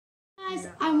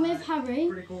guys, I'm with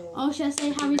Harry, or should I say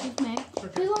Harry's with me?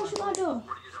 Who's going to shut that door?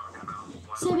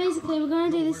 So basically, we're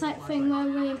going to do this like thing where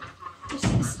we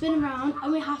just spin around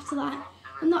and we have to like,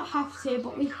 well, not have to,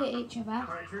 but we hit each other.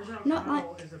 Not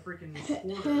like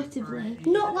hurtively.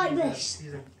 Not like this.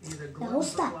 No,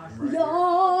 stop.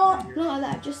 No. Not like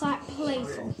that, just like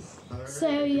playful. So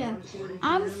yeah,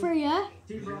 I'm Freya.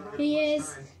 He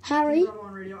is Harry.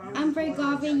 I'm Freya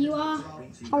Garvey. You are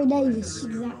Harry Davis.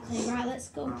 exactly right. Let's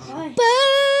go. Bye.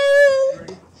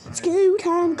 Boo! School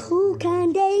time, cool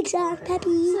kind, eggs are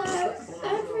peppy. So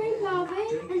I'm Freya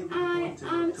Garvey, and I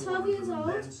am 12 years old.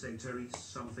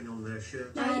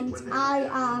 And I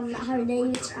am Harry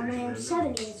Davis, and I am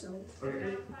 7 years old.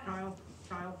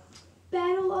 Kyle.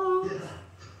 Bed along.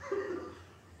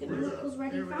 Get my knuckles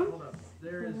ready from. Hold up.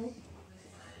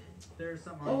 There's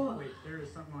something on. Wait, there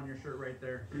is something on your shirt right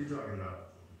there. What are you talking about?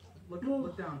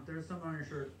 Look down. There's something on your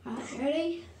shirt. Alright,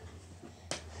 ready?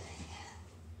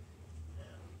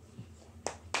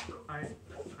 I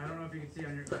don't know if you can see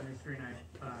on your screen.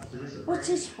 What's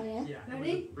this for you? Yeah.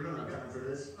 Ready? We're not got time for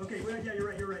this. Okay. Well, yeah, you're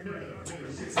right. You're right.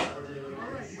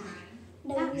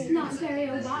 That's not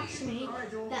stereo box me.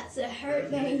 That's a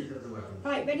hurt me.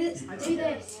 Right, ready? Let's do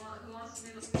this.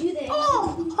 Let's do this.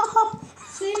 Oh!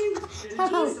 See? He's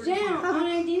down, and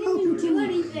I didn't even do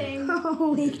anything.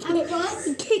 Oh, And plus,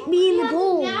 he kicked me in the he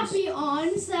balls. has a nappy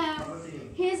on, so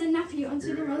he has a nappy on, so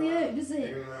it doesn't really hurt, does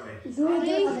it? No, I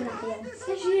Ready? don't have a nappy on. Yes,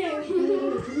 you do. You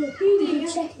You can do.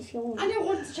 check if you want. I don't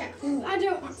want to check. I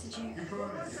don't want to check.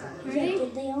 Ready?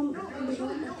 Did they on?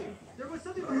 There was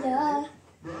something. No.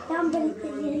 I'm gonna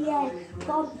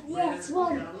yes,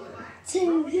 1,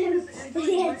 2, yes, 2,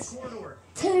 yes,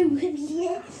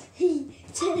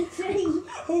 2, 3,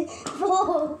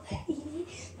 4,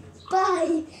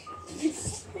 5,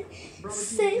 6,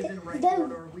 7,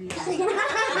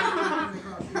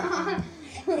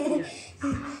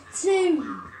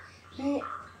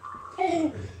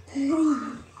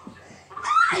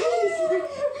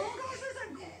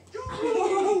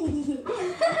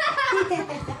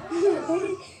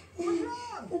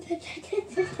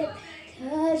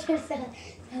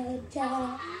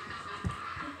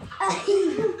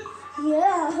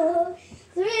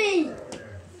 3,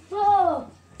 4,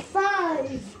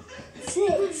 5,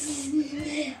 6.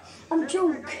 I'm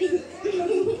drunk.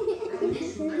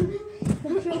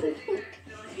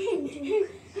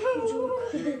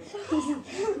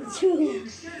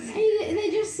 They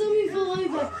just saw me fall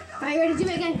over. Right, ready to do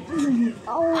it again?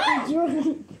 Oh, I'm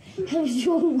drunk. I'm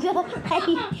drunk.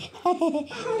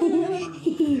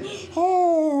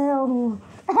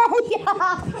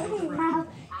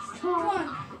 Come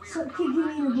on. Stop kicking me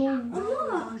in the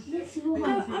balls. I'm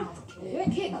not.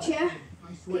 I've kicked you.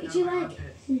 Kicked your leg.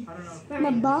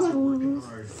 My balls.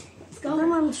 Let's go.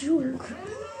 I'm drunk.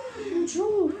 I'm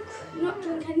drunk. I'm not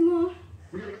drunk anymore.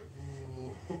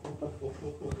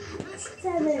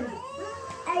 7,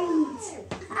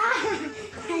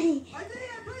 8,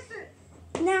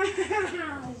 9, Come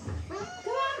on.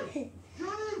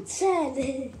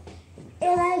 10,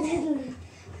 11,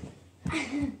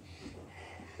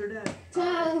 They're dead.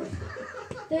 12,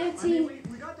 13,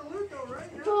 We got the loot though,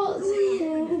 right?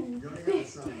 14,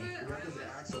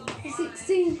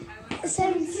 16,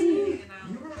 17,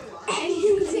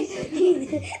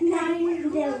 18,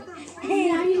 19,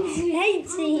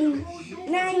 18,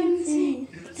 19,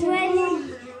 20,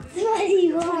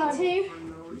 21.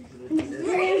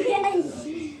 22.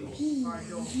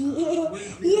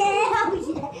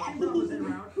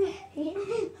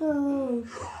 Oh,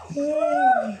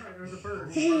 There's a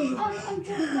bird. I'm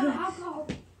drunk without alcohol.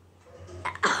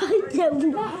 I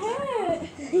don't That hurt.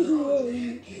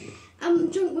 I'm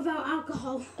drunk without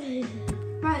alcohol.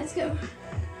 Right, let's go.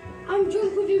 I'm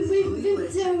drunk with you,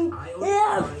 Vimto. Right,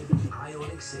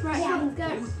 let's go.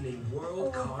 Both named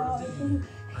World Car of the Year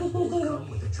and both come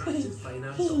with attractive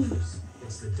finance offers.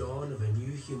 It's the dawn of a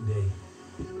new Hyundai.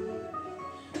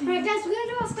 Right, guys, we're going to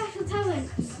do our special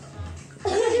talents.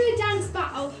 We're going to do a dance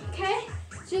battle, okay?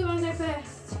 So you want to go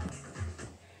first?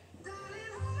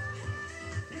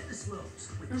 Hit the slopes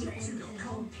with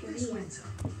Jet2.com this winter.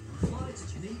 Fly to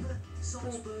Geneva,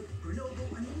 Salzburg, Grenoble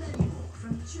and many more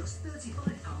from just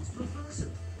 £35 per person.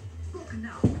 Book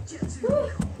now with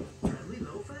Jet2.com. Friendly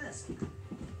low fares.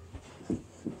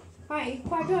 Right, you're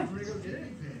quite done. Wanna go get it?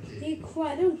 You're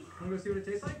quite done. Wanna go see what it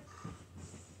tastes like?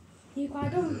 You're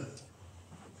quite done.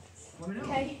 Let me know.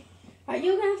 Okay. Right,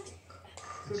 you're going to have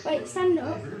to... Wait, stand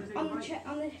up on the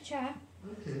chair.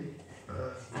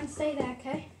 And stay there,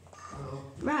 okay?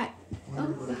 Right.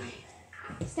 Oh,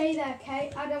 stay there,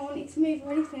 okay? I don't want you to move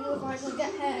or anything, otherwise I'll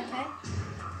get hurt, okay?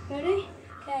 Ready?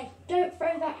 Okay. Don't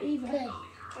throw that either.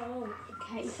 Oh,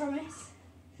 Okay, you promise?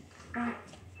 Right.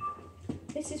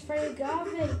 This is Freya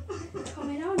Garvey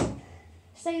coming on.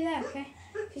 Stay there, okay?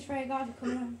 This is Freya Garvey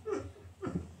coming on.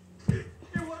 It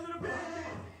wasn't a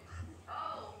pancake.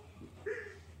 Oh.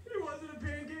 It wasn't a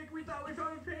pancake. We thought we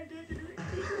found a pancake. And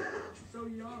so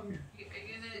young.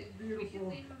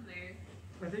 Beautiful.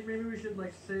 I think maybe we should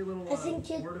like say a little I think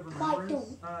you're word of quite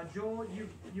remembrance. Joel,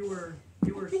 you were I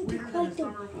think sweeter you're than a quite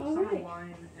summer Alright.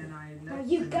 wine, and I Now never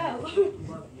you go.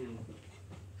 love you.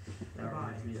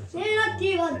 Bye. Say that to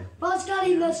you, Pascal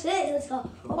in the city. Let's go.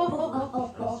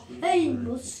 Hey,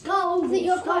 Moscow. I think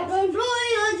you're quite done.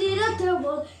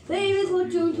 Famous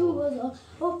fortune to us.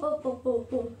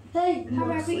 Hey,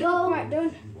 Harry, I think you're quite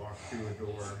done. You walk through a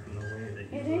door in the way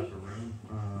that Ready? you left the room.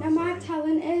 Now my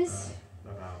talent is...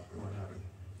 About what happened.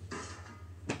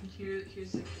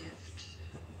 Here's a gift.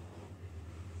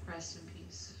 Rest in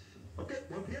peace. Okay,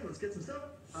 1 p.m. Let's get some stuff.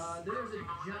 There's a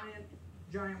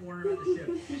giant worm at the ship.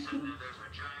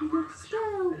 Let's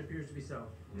go. It appears to be so.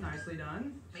 Nicely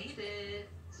done. Made it.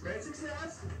 Great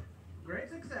success. Great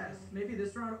success. Maybe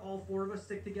this round all 4 of us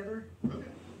stick together. Okay.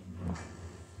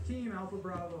 Team Alpha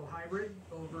Bravo Hybrid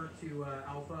over to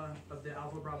Alpha of the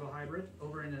Alpha Bravo Hybrid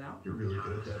over in and out. You're really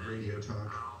good at that radio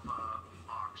talk.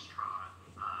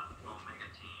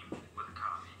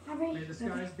 Harry, May the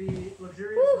skies be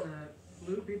luxurious Woo. and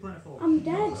the loot be plentiful. I'm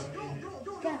dead.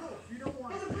 Go. You don't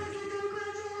want it.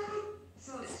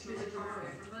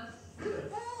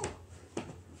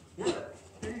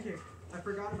 Pancake. I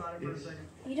forgot about it for a second.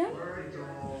 You don't?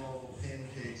 Oh,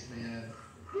 pancakes, man.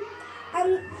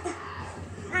 And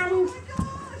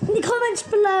in the comments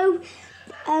below,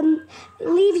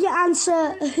 leave your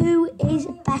answer. Who is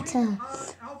better,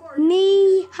 Alpha,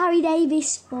 me, Harry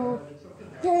Davis, or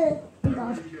Bob?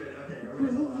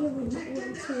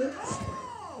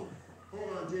 Hold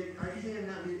on, Jake. I can't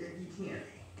not be. You can't.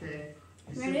 Okay.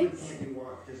 You Ready? simply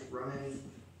can't be just running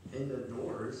in the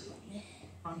doors.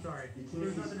 I'm sorry. You can't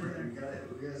There's be nothing sprinting. in there.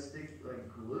 We gotta stick like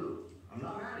glue. I'm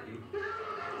not mad at you.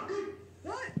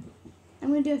 What? I'm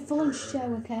going to do a full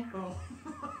show, okay? Oh.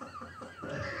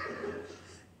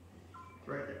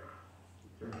 Right there.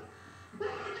 Sure.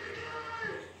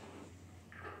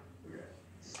 Okay.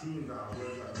 Steam valve. What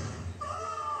is that?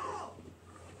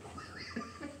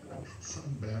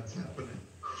 Something bad's happening.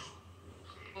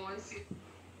 Oh, I see.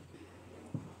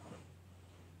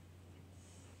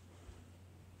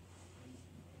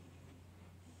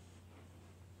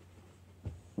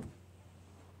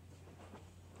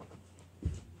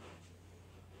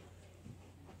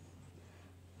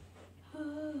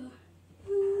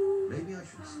 Maybe I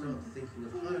should start thinking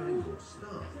of hiring more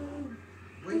staff.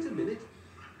 Wait a minute.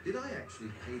 Did I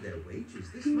actually pay their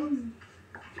wages this month?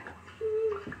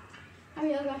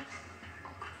 Harry, I'll go.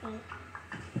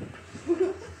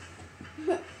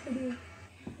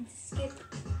 Skip.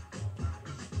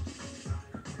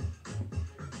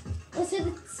 Let's do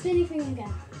the spinny thing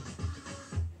again.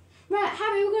 Right,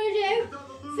 Harry, we're going to do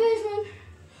first one.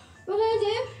 We're going to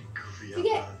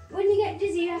do, when you get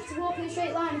dizzy, you have to walk in a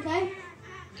straight line, okay?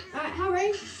 Alright,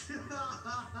 Harry.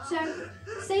 So,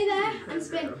 stay there and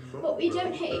spin. But we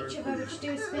don't hit each other, we just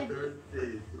do a spin.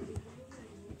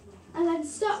 And then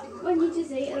stop when you're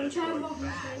dizzy and then try and walk in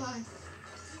a straight line.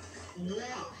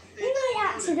 We might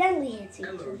accidentally hit each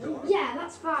other. Yeah,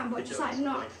 that's fine, but just like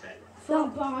not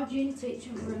barge into each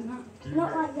other and that.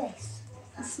 Not like this.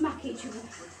 And smack each other.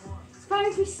 It's fine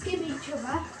if we skim each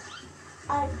other.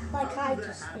 Like I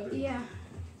just did. Yeah.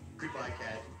 Goodbye,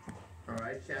 Cat.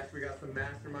 Alright, Chats, we got some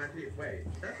mastermind people. Wait,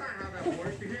 that's not how that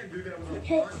works. You can't do that with a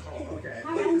phone. Oh, okay.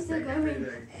 How am I still Take going?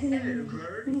 everything. Hey,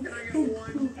 bird, can I get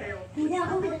one tail? No.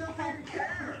 How does that even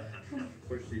care?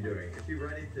 What's she doing? Is she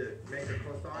ready to make a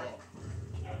croissant?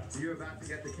 You're about to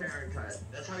get the Karen cut.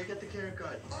 That's how you get the Karen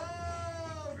cut.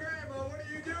 Oh, Grandma, what are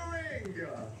you doing?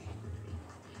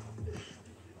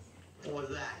 What was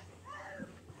that?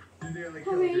 You nearly Harry,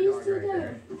 killed are you your dog still right there?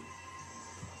 there.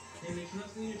 Hey, make sure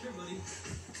that's in your trip, buddy.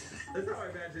 That's how I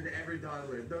imagine every dog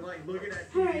lives. They're like looking at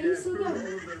you, Harry, they you have still food all there?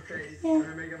 over their face, Yeah. and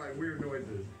they're making like weird noises.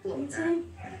 Me Look, Cat. too.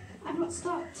 I've not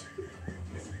stopped.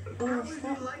 How would you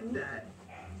like that?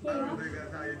 I Yeah. don't think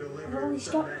that's how you deliver I've already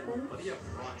some stopped men. one. What do you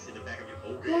have rocks in the back of your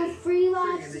boat? You have 3 Sitting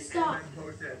lives in to the stop. MM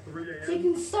post at 3 So you a.m.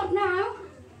 can stop now.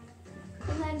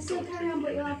 And then still carry on,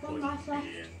 but you'll have 1 life left.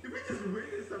 Did we just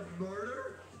witness a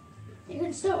murder? You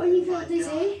can stop when you feel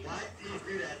dizzy. Why do you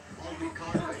do that on the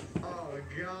carpet? Oh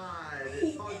God!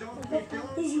 Oh, don't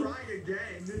try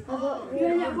again. Oh, You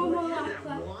only have 1 more Look at life that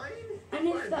left. wine. And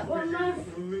if that one man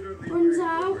Literally runs wearing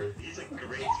out, flippers. He's a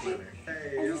great swimmer.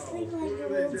 Hey, I yo, just think like what the do they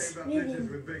world's say about spinning.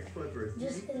 bitches with big flippers?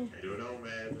 Just gonna. I don't know,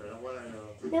 man. I don't want to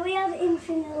know. No, we have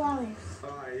infinite lives.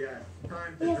 Oh, yeah.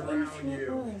 Time We to have drown infinite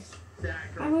you. lives.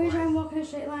 I'm going to try Sacrifice. and walk in a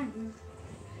straight line.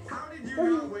 How did you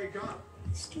not wake up?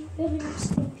 Stupid, I'm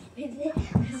stupid.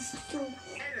 I'm stupid.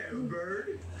 Hello,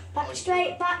 bird. Back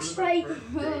straight, back straight.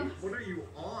 What are you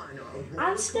on?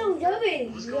 I'm still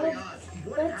going. What's going on?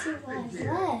 What 30 happened lives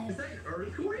here? left. Is that an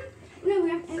earthquake? No, we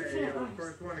have Hey, infinite yo, lives.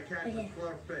 first one to catch Okay. a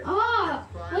slow fish. Ah,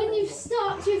 Five when you've over.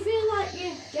 stopped, you feel like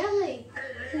you're jelly.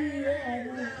 Hey, there's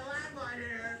a landmine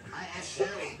here. I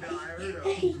accidentally. No, I heard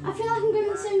him. I feel like I'm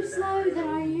going so slow than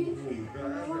I used to. No,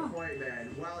 that's the point,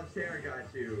 man. Wild Sharon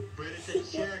got you. Where did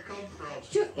the chair come from?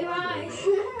 Shut your eyes.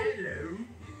 Hello.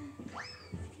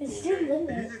 It's still You're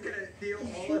living. just gonna steal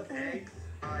all its eggs?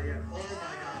 Yeah.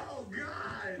 Oh,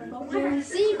 God. I can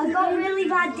see. I got really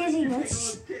bad Those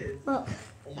dizziness. kids. Look,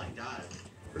 Oh my god.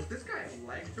 Does this guy have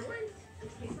leg joints? It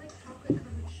tastes like chocolate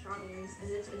covered strawberries,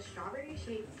 and it's a strawberry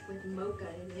shake with mocha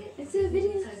in it. It's a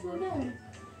video that's well done.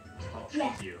 Oh, Yeah.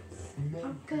 thank you.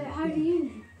 Okay, how do you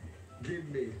know? Give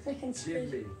me. I can Give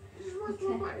speak. me. Just one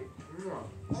more bite.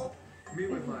 Oh, me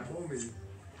with my homies.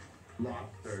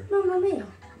 Lobster. No, not me.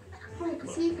 Oh, I can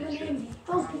see you can hear me.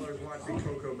 Oh, Travelers watching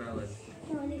Coco Melon.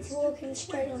 no, I need to walk in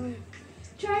straight on.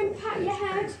 Try and pat your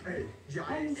head. Hey,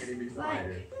 giant And, enemy like-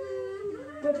 spider.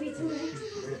 Rub your tummy.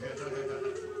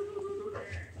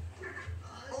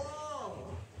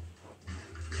 Oh!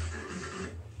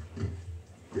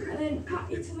 And then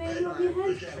pat your tummy and rub your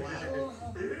head. One.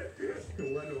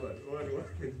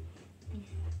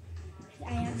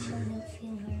 I actually don't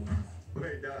feel very well.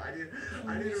 Wait, no,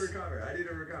 I need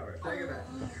to recover. Take it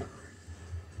back.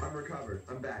 I'm recovered.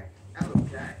 I'm back. Hello,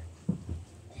 cat.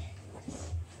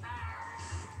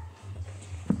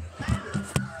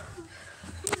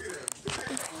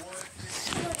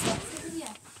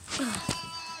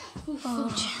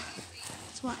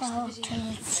 Oh,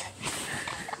 tonight.